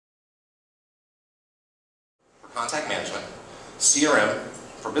contact management, CRM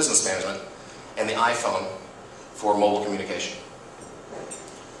for business management, and the iPhone for mobile communication.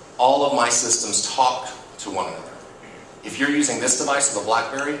 All of my systems talk to one another. If you're using this device with a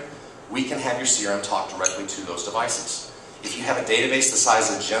BlackBerry, we can have your CRM talk directly to those devices. If you have a database the size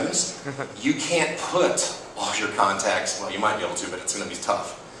of gyms, you can't put all your contacts, well, you might be able to, but it's going to be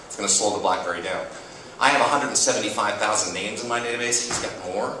tough. It's going to slow the BlackBerry down. I have 175,000 names in my database. He's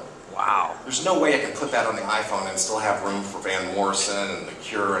got more. Wow. There's no way I can put that on the iPhone and still have room for Van Morrison and The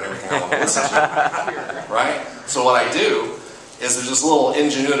Cure and everything I want to listen to. Right? So what I do is there's this little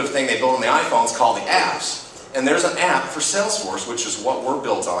ingenuitive thing they built on the iPhones called the apps. And there's an app for Salesforce, which is what we're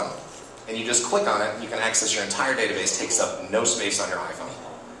built on. And you just click on it, and you can access your entire database. Takes up no space on your iPhone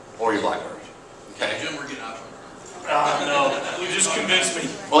or your BlackBerry. Okay? Jim, we're getting iPhone. No, you just convinced me.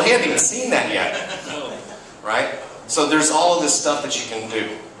 Well, he hadn't even seen that yet. Right? So there's all of this stuff that you can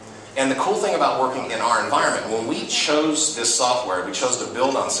do. And the cool thing about working in our environment, when we chose this software, we chose to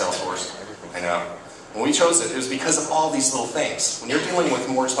build on Salesforce. I know. When we chose it, it was because of all these little things. When you're dealing with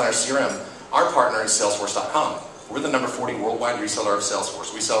Mortgage Planner CRM, our partner is Salesforce.com. We're the number 40 worldwide reseller of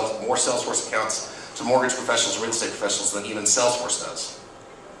Salesforce. We sell more Salesforce accounts to mortgage professionals, real estate professionals than even Salesforce does.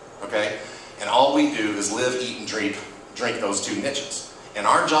 Okay? And all we do is live, eat, and drink those two niches. And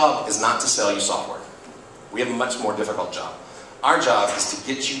our job is not to sell you software. We have a much more difficult job. Our job is to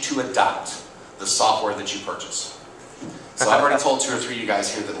get you to adopt the software that you purchase. So I've already told 2 or 3 of you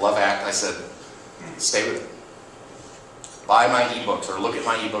guys here that love ACT. I said, stay with it. Buy my ebooks or look at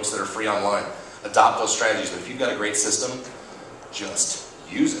my ebooks that are free online. Adopt those strategies. But if you've got a great system, just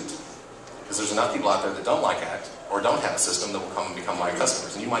use it. Because there's enough people out there that don't like ACT or don't have a system that will come and become my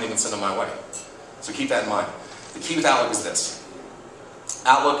customers. And you might even send them my way. So keep that in mind. The key with Outlook is this.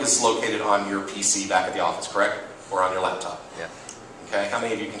 Outlook is located on your PC back at the office, correct? Or on your laptop. Yeah. Okay, how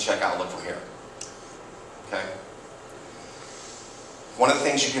many of you can check Outlook from here? Okay. One of the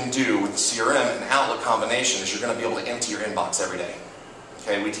things you can do with the CRM and Outlook combination is you're going to be able to empty your inbox every day.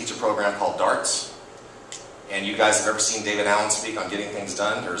 Okay, we teach a program called DARTS. And you guys have ever seen David Allen speak on getting things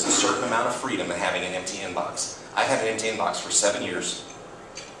done? There's a certain amount of freedom in having an empty inbox. I've had an empty inbox for 7 years.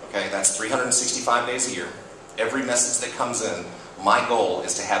 Okay, that's 365 days a year. Every message that comes in, my goal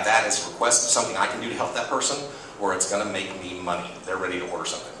is to have that as a request of something I can do to help that person, or it's going to make me money. They're ready to order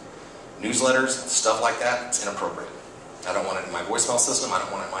something. Newsletters, stuff like that, it's inappropriate. I don't want it in my voicemail system. I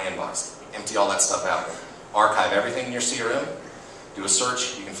don't want it in my inbox. Empty all that stuff out. Archive everything in your CRM. Do a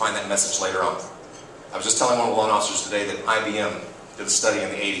search. You can find that message later on. I was just telling one of the loan officers today that IBM did a study in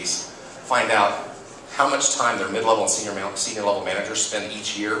the 80s. Find out how much time their mid-level and senior level managers spend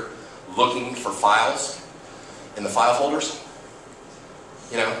each year looking for files in the file folders.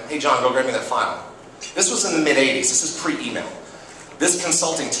 You know, hey John, go grab me that file. This was in the mid-80s. This is pre-email. This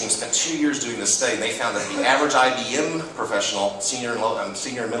consulting team spent 2 years doing this study, and they found that the average IBM professional, senior and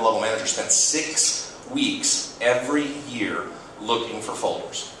mid-level manager, spent 6 weeks every year looking for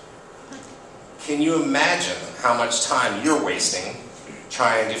folders. Can you imagine how much time you're wasting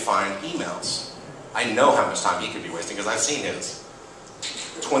trying to find emails? I know how much time he could be wasting because I've seen his.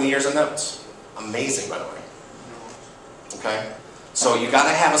 20 years of notes. Amazing, by the way. Okay? So you got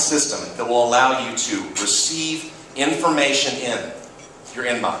to have a system that will allow you to receive information in your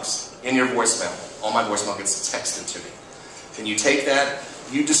inbox, in your voicemail. All my voicemail gets texted to me. And you take that,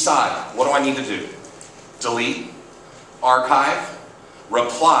 you decide, what do I need to do? Delete, archive,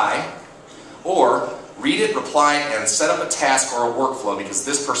 reply, or read it, reply, and set up a task or a workflow because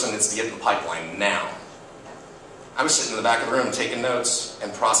this person needs to get in the pipeline now. I was sitting in the back of the room taking notes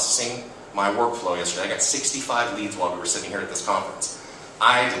and processing my workflow yesterday. I got 65 leads while we were sitting here at this conference.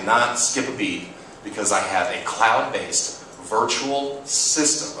 I did not skip a beat because I have a cloud-based virtual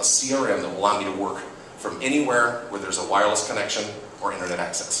system, a CRM that will allow me to work from anywhere where there's a wireless connection or internet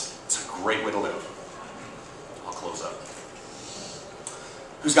access. It's a great way to live. I'll close up.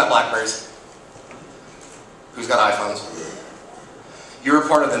 Who's got BlackBerries? Who's got iPhones? You're a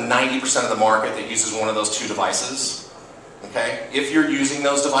part of the 90% of the market that uses one of those 2 devices. Okay? If you're using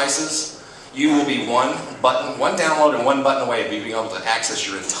those devices, you will be one download and one button away of being able to access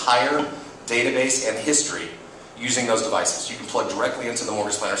your entire database and history using those devices. You can plug directly into the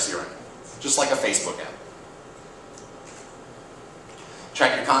Mortgage Planner CRM, just like a Facebook app.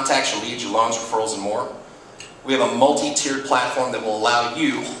 Track your contacts, your leads, your loans, referrals, and more. We have a multi-tiered platform that will allow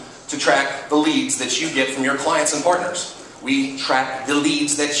you to track the leads that you get from your clients and partners. We track the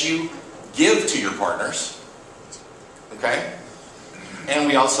leads that you give to your partners. Okay? And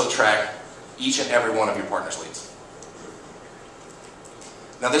we also track each and every one of your partners' leads.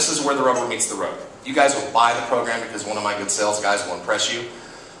 Now this is where the rubber meets the road. You guys will buy the program because one of my good sales guys will impress you.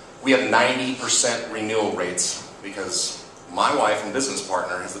 We have 90% renewal rates because my wife and business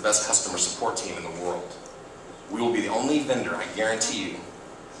partner has the best customer support team in the world. We will be the only vendor, I guarantee you,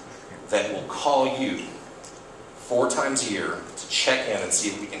 that will call you 4 times a year to check in and see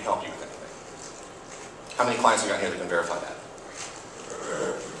if we can help you with anything. How many clients we got here that can verify that?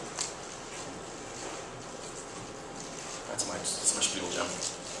 That's my spiel, Jim.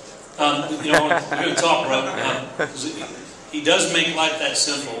 You know, we're going to talk, bro. He does make life that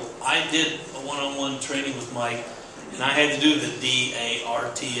simple. I did a one-on-one training with Mike, and I had to do the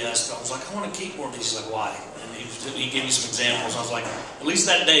DARTS. I was like, I want to keep more of these. He's like, why? And he gave me some examples. I was like, at least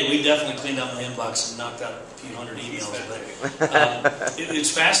that day, we definitely cleaned up my inbox and knocked out a few hundred emails. But it's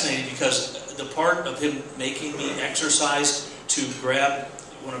fascinating because the part of him making me exercise to grab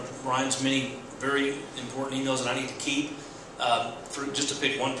one of Ryan's many very important emails that I need to keep, for just to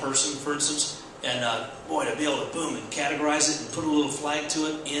pick one person, for instance, and boy, to be able to boom and categorize it and put a little flag to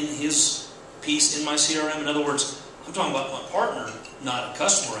it in his piece in my CRM. In other words, I'm talking about my partner, not a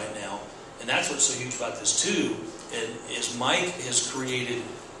customer right now, and that's what's so huge about this too. Is Mike has created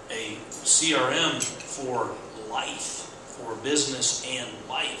a CRM for life, for business and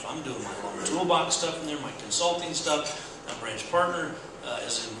life. I'm doing my own toolbox stuff in there, my consulting stuff, my branch partner,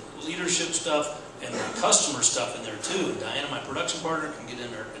 as in leadership stuff, and the customer stuff in there too. And Diana, my production partner, can get in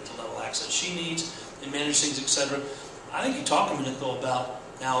there at the level of access she needs and manage things, etc. I think you talk a minute though about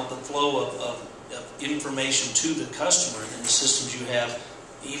now the flow of information to the customer and the systems you have,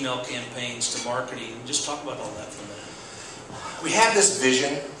 email campaigns to marketing. Just talk about all that for a minute. We have this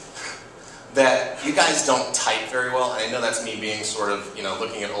vision that you guys don't type very well. And I know that's me being sort of,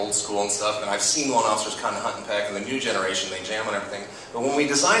 looking at old school and stuff, and I've seen loan officers kind of hunt and peck, and the new generation, they jam on everything. But when we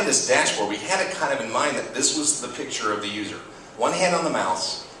designed this dashboard, we had it kind of in mind that this was the picture of the user. One hand on the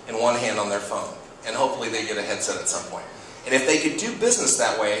mouse and one hand on their phone. And hopefully they get a headset at some point. And if they could do business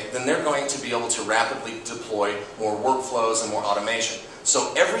that way, then they're going to be able to rapidly deploy more workflows and more automation.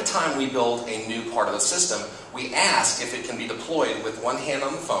 So every time we build a new part of the system, we ask if it can be deployed with one hand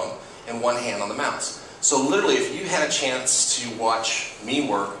on the phone and one hand on the mouse. So literally, if you had a chance to watch me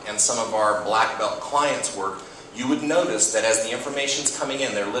work and some of our black belt clients work, you would notice that as the information's coming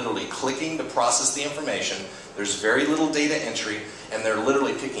in, they're literally clicking to process the information. There's very little data entry, and they're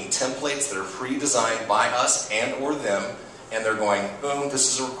literally picking templates that are pre-designed by us and or them, and they're going, boom,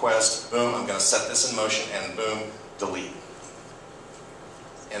 this is a request, boom, I'm going to set this in motion, and boom, delete.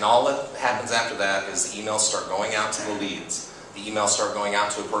 And all that happens after that is the emails start going out to the leads. The emails start going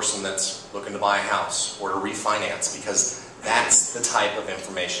out to a person that's looking to buy a house or to refinance, because that's the type of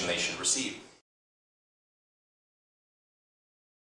information they should receive.